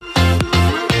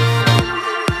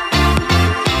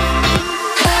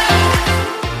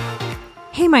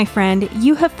my friend.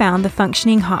 You have found the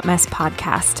Functioning Hot Mess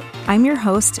podcast. I'm your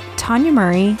host, Tanya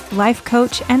Murray, life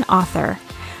coach and author.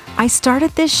 I started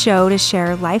this show to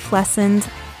share life lessons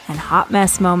and hot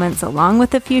mess moments along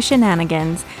with a few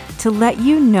shenanigans to let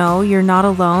you know you're not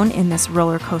alone in this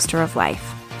roller coaster of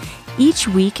life. Each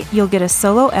week, you'll get a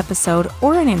solo episode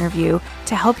or an interview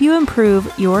to help you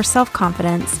improve your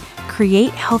self-confidence,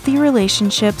 create healthy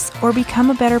relationships, or become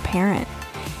a better parent.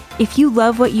 If you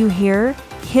love what you hear,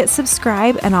 hit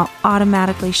subscribe and I'll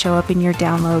automatically show up in your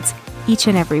downloads each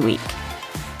and every week.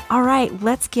 All right,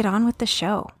 let's get on with the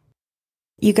show.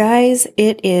 You guys,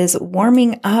 it is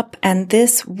warming up and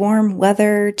this warm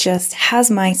weather just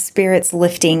has my spirits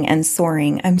lifting and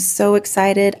soaring. I'm so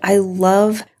excited. I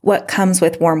love what comes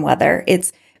with warm weather.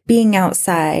 It's being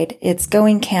outside, it's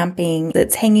going camping,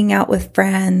 it's hanging out with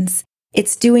friends.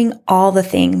 It's doing all the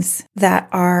things that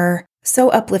are so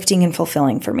uplifting and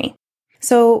fulfilling for me.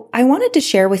 So I wanted to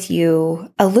share with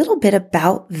you a little bit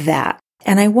about that.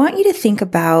 And I want you to think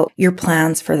about your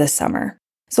plans for the summer.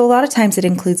 So a lot of times it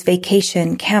includes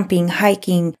vacation, camping,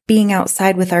 hiking, being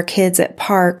outside with our kids at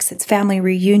parks, it's family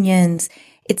reunions,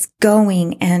 it's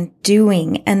going and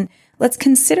doing. And let's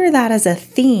consider that as a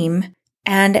theme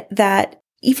and that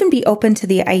even be open to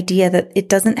the idea that it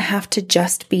doesn't have to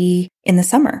just be in the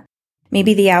summer.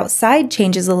 Maybe the outside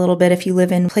changes a little bit if you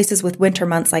live in places with winter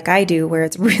months like I do, where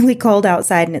it's really cold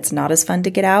outside and it's not as fun to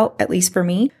get out, at least for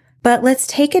me. But let's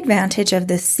take advantage of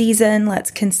this season. Let's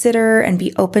consider and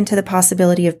be open to the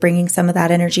possibility of bringing some of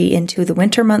that energy into the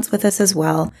winter months with us as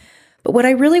well. But what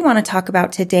I really want to talk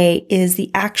about today is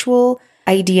the actual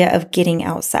idea of getting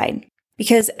outside.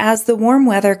 Because as the warm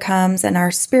weather comes and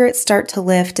our spirits start to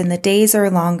lift and the days are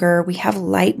longer, we have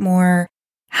light more.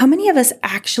 How many of us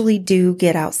actually do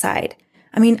get outside?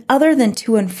 I mean, other than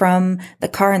to and from the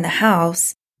car and the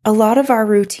house, a lot of our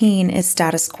routine is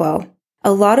status quo.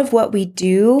 A lot of what we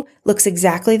do looks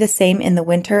exactly the same in the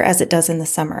winter as it does in the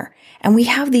summer. And we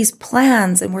have these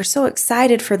plans and we're so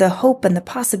excited for the hope and the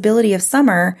possibility of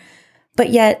summer, but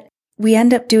yet we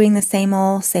end up doing the same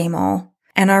old.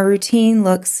 And our routine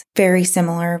looks very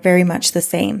similar, very much the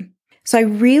same. So I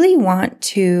really want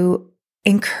to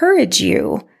encourage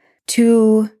you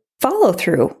to follow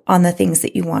through on the things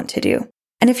that you want to do.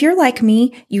 And if you're like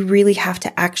me, you really have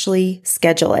to actually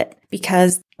schedule it,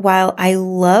 because while I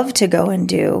love to go and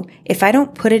do, if I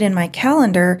don't put it in my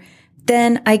calendar,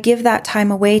 then I give that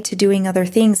time away to doing other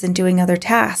things and doing other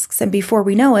tasks. And before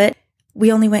we know it,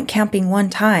 we only went camping one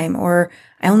time, or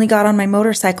I only got on my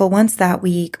motorcycle once that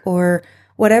week, or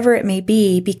whatever it may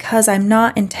be, because I'm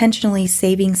not intentionally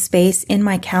saving space in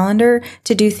my calendar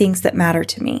to do things that matter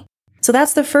to me. So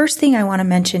that's the first thing I want to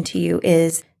mention to you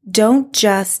is don't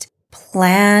just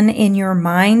plan in your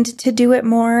mind to do it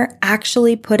more.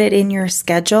 Actually put it in your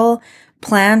schedule.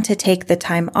 Plan to take the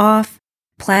time off.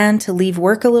 Plan to leave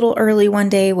work a little early one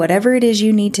day. Whatever it is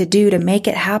you need to do to make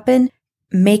it happen,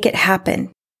 make it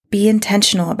happen. Be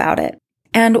intentional about it.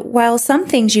 And while some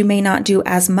things you may not do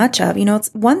as much of,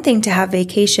 it's one thing to have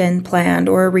vacation planned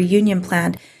or a reunion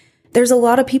planned. There's a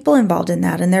lot of people involved in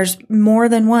that, and there's more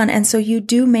than one. And so you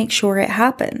do make sure it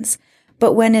happens.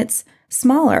 But when it's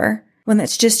smaller, when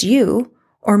it's just you,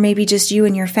 or maybe just you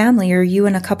and your family, or you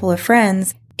and a couple of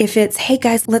friends, if it's, hey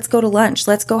guys, let's go to lunch,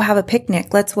 let's go have a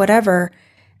picnic, let's whatever,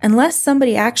 unless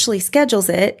somebody actually schedules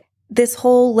it, this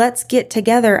whole let's get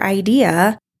together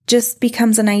idea just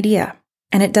becomes an idea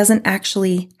and it doesn't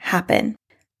actually happen.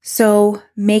 So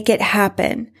make it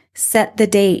happen. Set the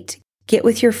date. Get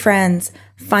with your friends.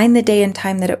 Find the day and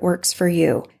time that it works for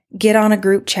you. Get on a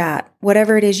group chat,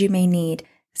 whatever it is you may need.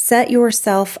 Set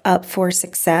yourself up for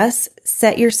success.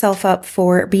 Set yourself up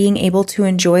for being able to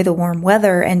enjoy the warm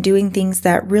weather and doing things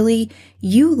that really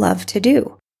you love to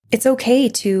do. It's okay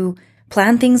to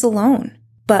plan things alone,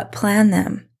 but plan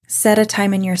them. Set a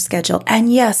time in your schedule.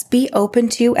 And yes, be open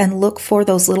to and look for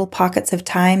those little pockets of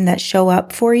time that show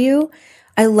up for you.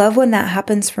 I love when that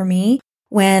happens for me,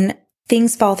 when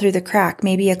things fall through the crack.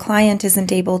 Maybe a client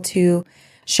isn't able to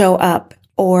show up,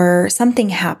 or something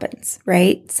happens,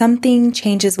 right? Something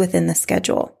changes within the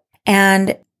schedule.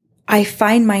 And I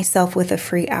find myself with a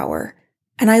free hour.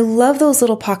 And I love those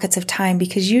little pockets of time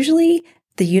because usually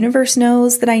the universe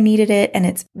knows that I needed it and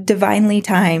it's divinely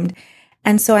timed.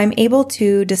 And so I'm able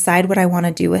to decide what I want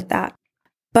to do with that.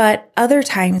 But other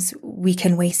times we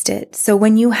can waste it. So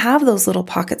when you have those little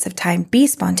pockets of time, be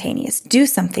spontaneous, do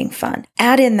something fun,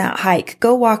 add in that hike,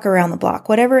 go walk around the block,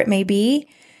 whatever it may be,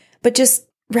 but just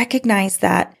recognize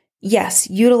that, yes,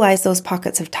 utilize those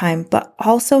pockets of time, but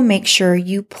also make sure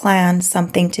you plan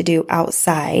something to do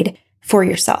outside for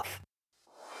yourself.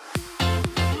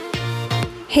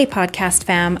 Hey, podcast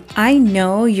fam, I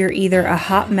know you're either a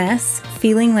hot mess,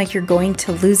 feeling like you're going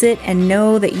to lose it and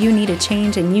know that you need a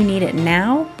change and you need it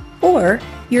now, or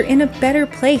you're in a better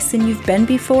place than you've been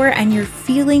before and you're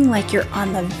feeling like you're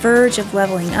on the verge of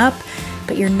leveling up,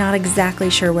 but you're not exactly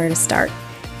sure where to start.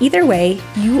 Either way,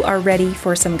 you are ready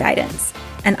for some guidance,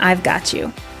 and I've got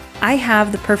you. I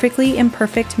have the Perfectly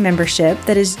Imperfect membership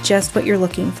that is just what you're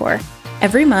looking for.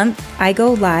 Every month, I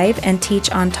go live and teach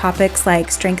on topics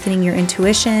like strengthening your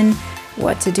intuition,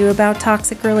 what to do about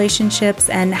toxic relationships,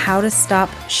 and how to stop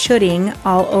shoulding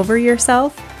all over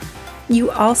yourself.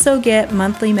 You also get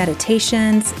monthly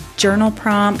meditations, journal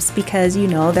prompts, because you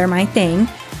know they're my thing,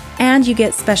 and you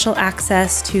get special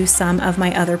access to some of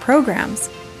my other programs.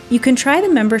 You can try the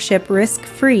membership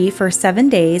risk-free for 7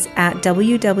 days at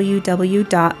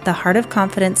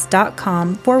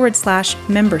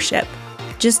www.theheartofconfidence.com/membership.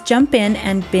 Just jump in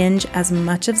and binge as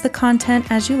much of the content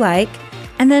as you like,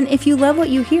 and then if you love what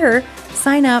you hear,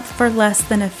 sign up for less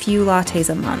than a few lattes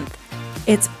a month.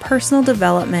 It's personal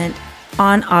development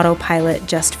on autopilot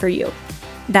just for you.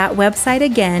 That website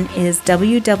again is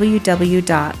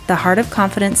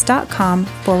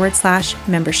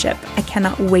www.theheartofconfidence.com/membership. I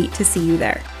cannot wait to see you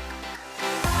there.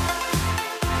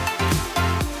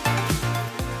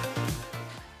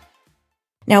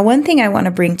 Now, one thing I want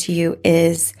to bring to you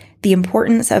is the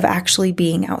importance of actually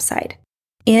being outside.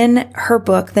 In her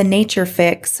book, The Nature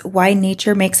Fix, Why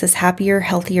Nature Makes Us Happier,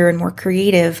 Healthier, and More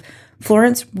Creative,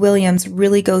 Florence Williams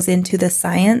really goes into the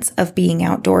science of being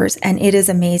outdoors, and it is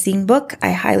an amazing book.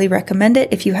 I highly recommend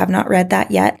it if you have not read that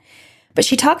yet. But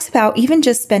she talks about even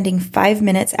just spending 5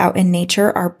 minutes out in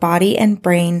nature, our body and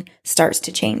brain starts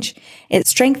to change. It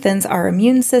strengthens our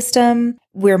immune system.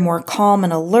 We're more calm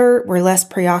and alert. We're less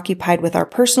preoccupied with our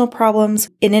personal problems,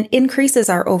 and it increases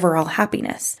our overall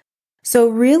happiness. So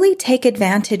really take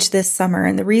advantage this summer.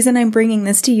 And the reason I'm bringing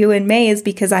this to you in May is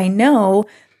because I know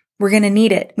we're going to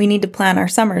need it. We need to plan our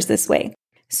summers this way.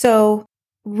 So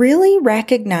really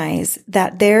recognize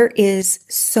that there is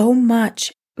so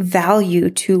much value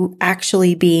to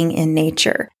actually being in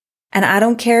nature. And I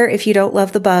don't care if you don't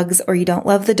love the bugs or you don't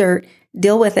love the dirt,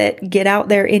 deal with it, get out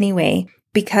there anyway,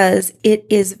 because it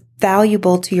is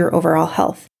valuable to your overall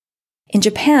health. In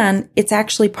Japan, it's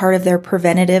actually part of their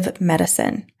preventative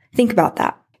medicine. Think about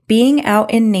that. Being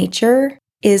out in nature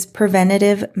is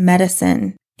preventative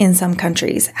medicine in some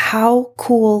countries. How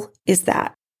cool is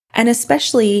that? And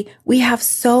especially, we have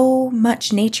so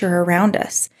much nature around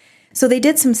us. So they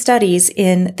did some studies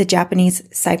in the Japanese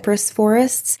cypress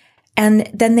forests, and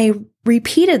then they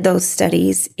repeated those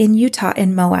studies in Utah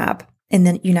and Moab in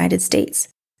the United States.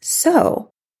 So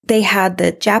they had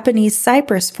the Japanese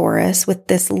cypress forest with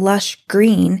this lush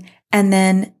green, and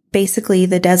then basically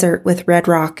the desert with red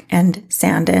rock and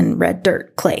sand and red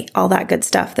dirt, clay, all that good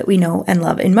stuff that we know and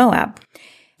love in Moab.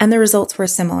 And the results were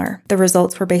similar. The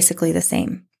results were basically the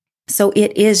same. So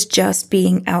it is just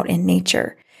being out in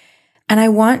nature. And I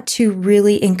want to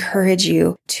really encourage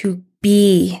you to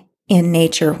be in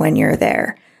nature when you're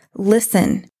there.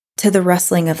 Listen to the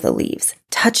rustling of the leaves.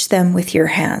 Touch them with your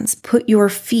hands. Put your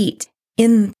feet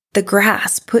in the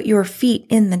grass. Put your feet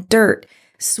in the dirt.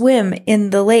 Swim in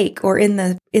the lake or in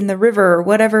the river or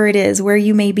whatever it is where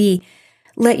you may be.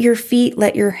 Let your feet,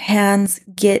 let your hands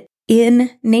get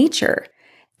in nature.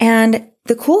 And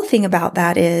the cool thing about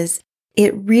that is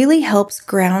it really helps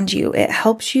ground you. It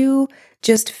helps you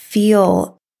just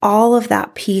feel all of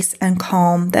that peace and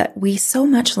calm that we so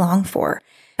much long for.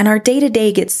 And our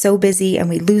day-to-day gets so busy and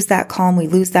we lose that calm, we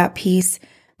lose that peace.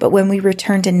 But when we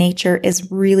return to nature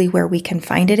is really where we can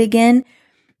find it again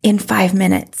in 5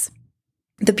 minutes.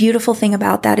 The beautiful thing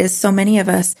about that is so many of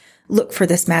us look for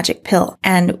this magic pill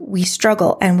and we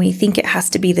struggle and we think it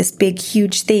has to be this big,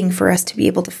 huge thing for us to be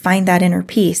able to find that inner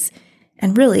peace.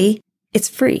 And really, it's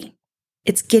free.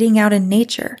 It's getting out in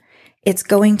nature. It's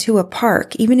going to a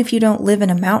park. Even if you don't live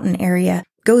in a mountain area,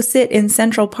 go sit in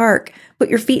Central Park, put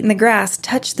your feet in the grass,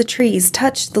 touch the trees,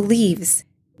 touch the leaves.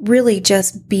 Really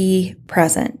just be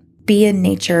present, be in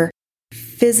nature,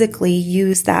 physically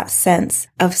use that sense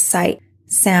of sight,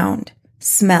 sound,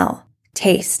 smell,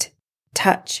 taste,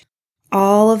 touch.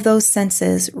 All of those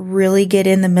senses really get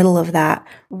in the middle of that,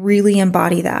 really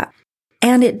embody that.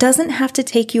 And it doesn't have to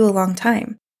take you a long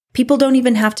time. People don't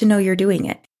even have to know you're doing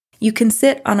it. You can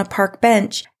sit on a park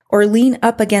bench or lean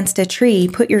up against a tree,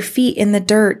 put your feet in the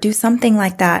dirt, do something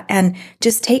like that, and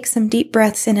just take some deep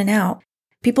breaths in and out.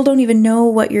 People don't even know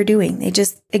what you're doing. They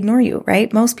just ignore you,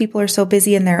 right? Most people are so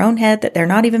busy in their own head that they're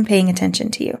not even paying attention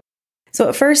to you. So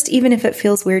at first, even if it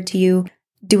feels weird to you,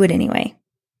 do it anyway.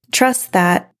 Trust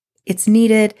that it's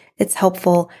needed, it's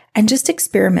helpful, and just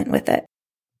experiment with it.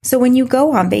 So when you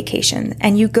go on vacation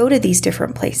and you go to these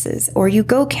different places or you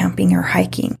go camping or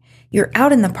hiking, You're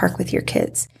out in the park with your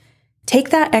kids. Take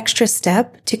that extra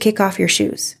step to kick off your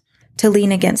shoes, to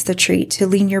lean against the tree, to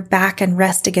lean your back and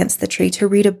rest against the tree, to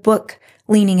read a book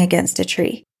leaning against a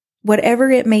tree. Whatever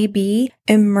it may be,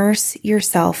 immerse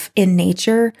yourself in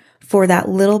nature for that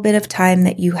little bit of time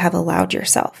that you have allowed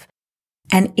yourself.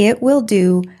 And it will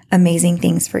do amazing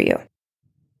things for you.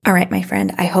 All right, my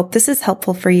friend, I hope this is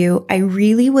helpful for you. I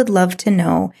really would love to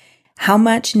know how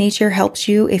much nature helps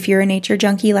you. If you're a nature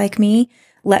junkie like me,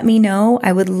 let me know.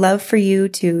 I would love for you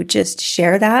to just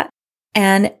share that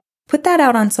and put that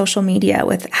out on social media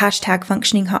with hashtag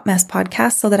Functioning Hot Mess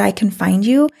Podcast so that I can find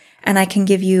you and I can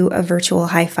give you a virtual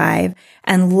high five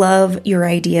and love your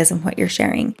ideas and what you're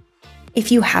sharing.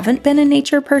 If you haven't been a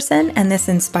nature person and this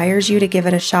inspires you to give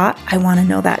it a shot, I want to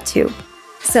know that too.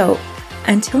 So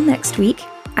until next week,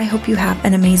 I hope you have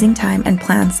an amazing time and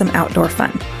plan some outdoor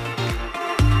fun.